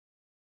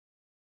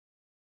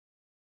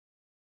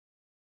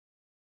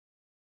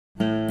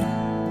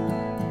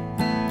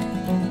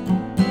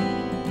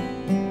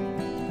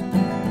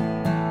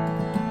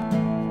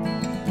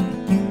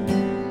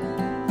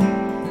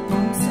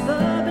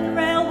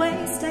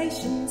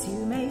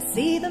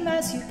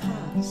as you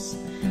pass.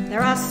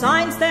 There are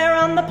signs there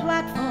on the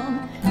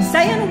platform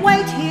saying,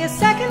 wait here,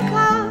 second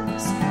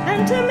class.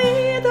 And to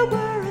me the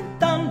whir and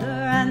thunder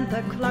and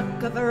the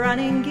cluck of a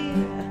running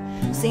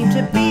gear seem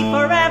to be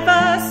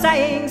forever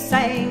saying,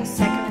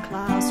 second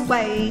class,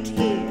 wait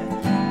here,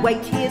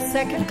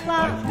 second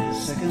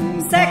class,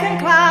 second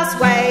class,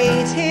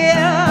 wait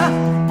here.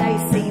 They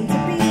seem to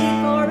be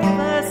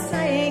forever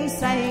saying,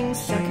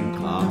 second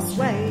class,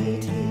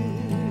 wait here.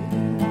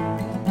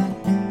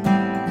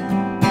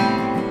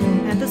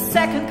 And the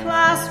second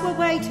class were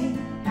waiting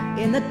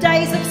in the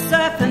days of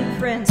Surf and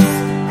Prince,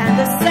 and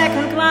the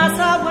second class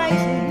are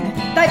waiting.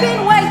 They've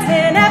been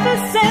waiting ever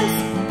since.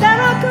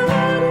 There are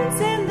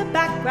gardens in the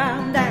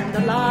background and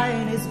the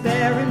line is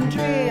bare and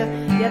drear,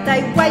 yet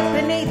they wait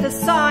beneath a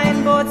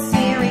signboard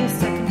sneering,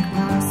 second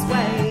class,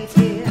 wait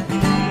here,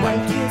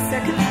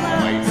 second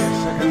class,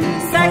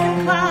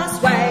 second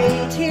class,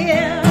 wait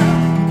here.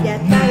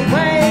 Yet they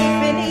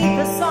wait beneath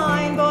a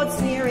signboard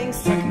sneering,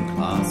 second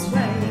class,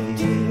 wait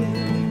here.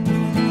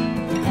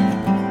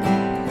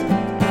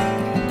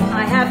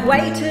 I have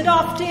waited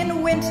oft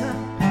in winter,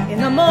 in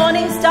the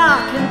mornings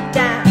dark and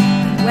damp,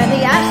 when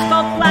the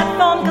asphalt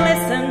platform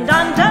glistened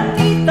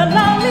underneath the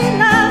lonely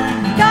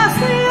lamp.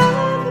 Ghastly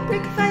on the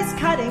brick-faced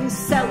cuttings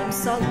sell him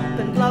soap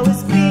and blow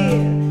his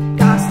beer.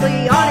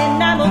 Ghastly on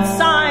enamelled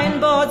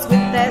signboards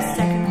with their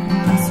second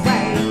class,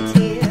 wait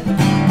here,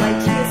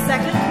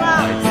 second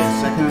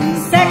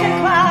class, second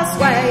class,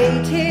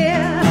 wait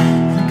here.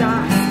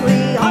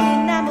 Ghastly on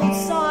enamelled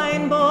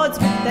signboards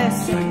with their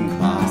second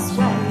class,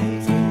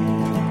 wait here.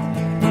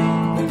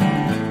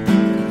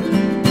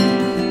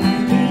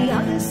 The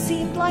others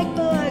seemed like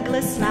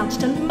burglars,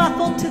 slouched and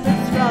muffled to the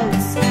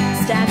throats,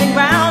 standing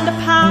round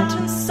apart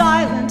and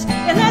silent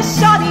in their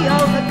shoddy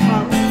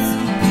overcoats.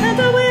 And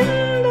the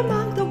wind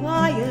among the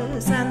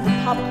wires and the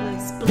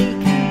poplars,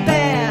 bleak and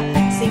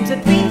bare, seemed to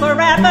be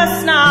forever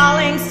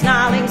snarling,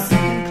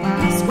 second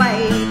class,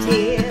 wait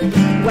here,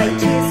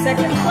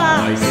 second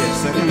class,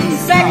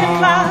 second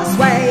class,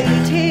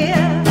 wait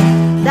here.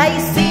 They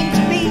seem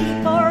to be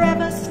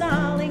forever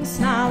snarling,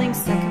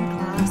 second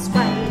class,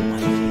 wait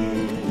here.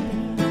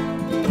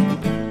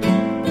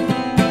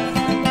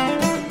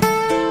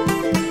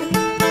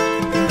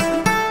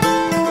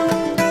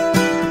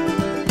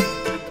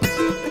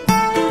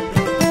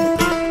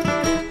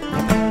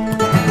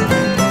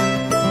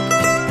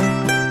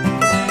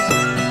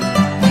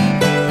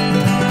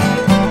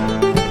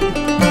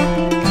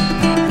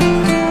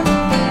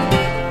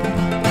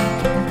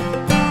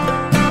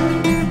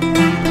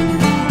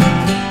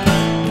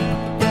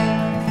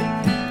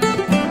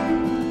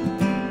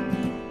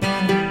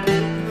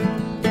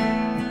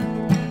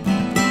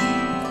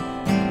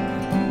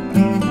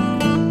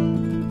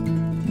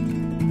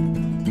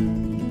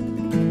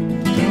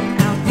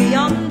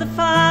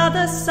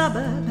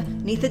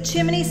 Suburb, neath a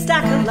chimney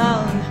stack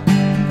alone,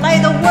 lay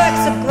the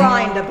works of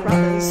Grinder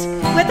Brothers,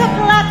 with a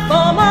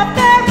platform of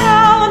their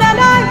own. And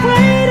I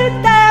waited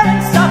there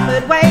and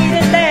suffered,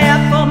 waited there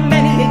for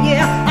many a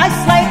year. I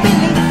slaved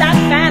beneath that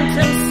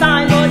phantom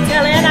signboard,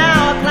 telling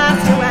our class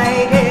to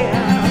wait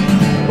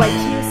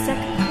here,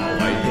 second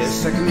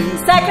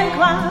class, second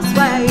class,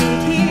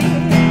 wait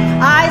here.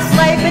 I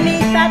slaved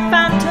beneath that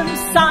phantom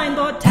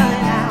signboard,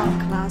 telling our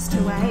class to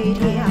wait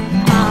here.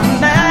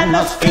 Man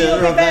must feel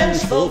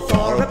revengeful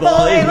for a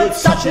boyhood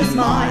such as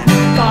mine.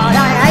 God,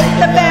 I hate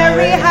the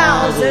very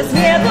houses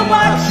near the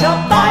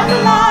workshop by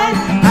the line,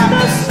 and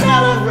the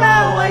smell of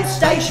railway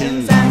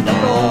stations and the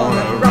roar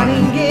of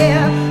running gear,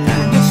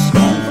 and the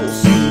scornful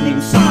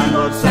seeming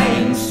signboard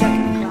saying,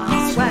 second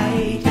class,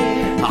 wait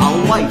here.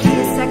 I'll wait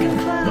here, second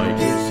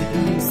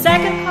class,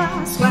 second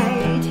class,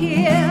 wait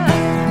here.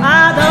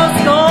 Ah, those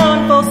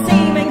scornful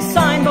seeming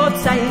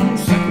signboards saying,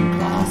 second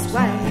class,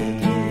 wait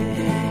here.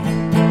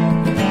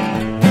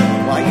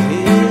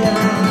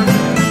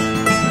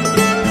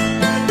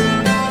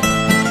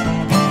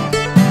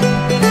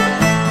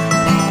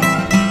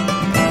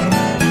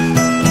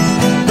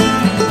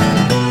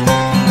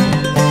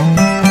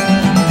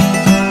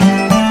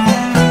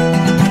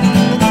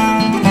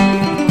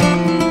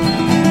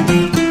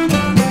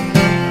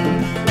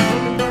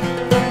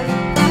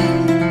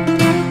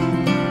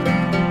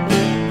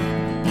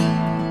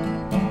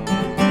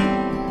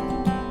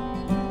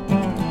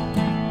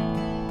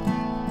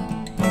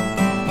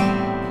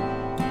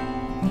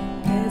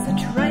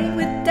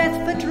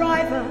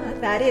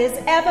 That is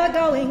ever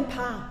going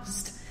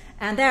past,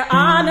 and there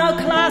are no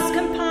class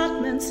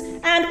compartments,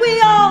 and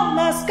we all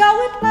must go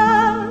at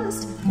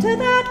last to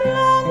that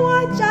long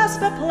white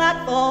jasper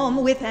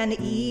platform with an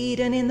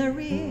Eden in the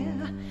rear,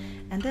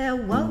 and there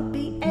won't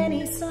be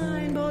any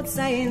signboard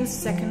saying,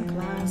 second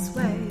class,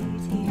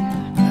 wait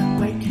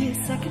here,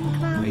 second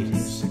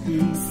class,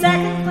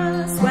 second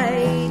class,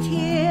 wait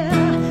here.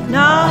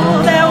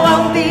 No, there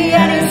won't be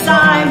any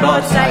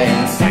signboard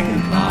saying,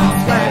 second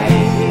class, wait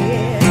here.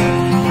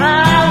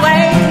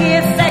 Wait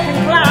here,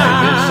 second class,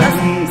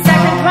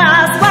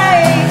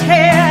 wait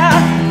here.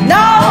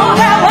 No,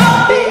 there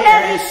won't be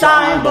any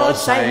signboard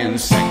saying,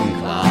 second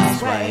class.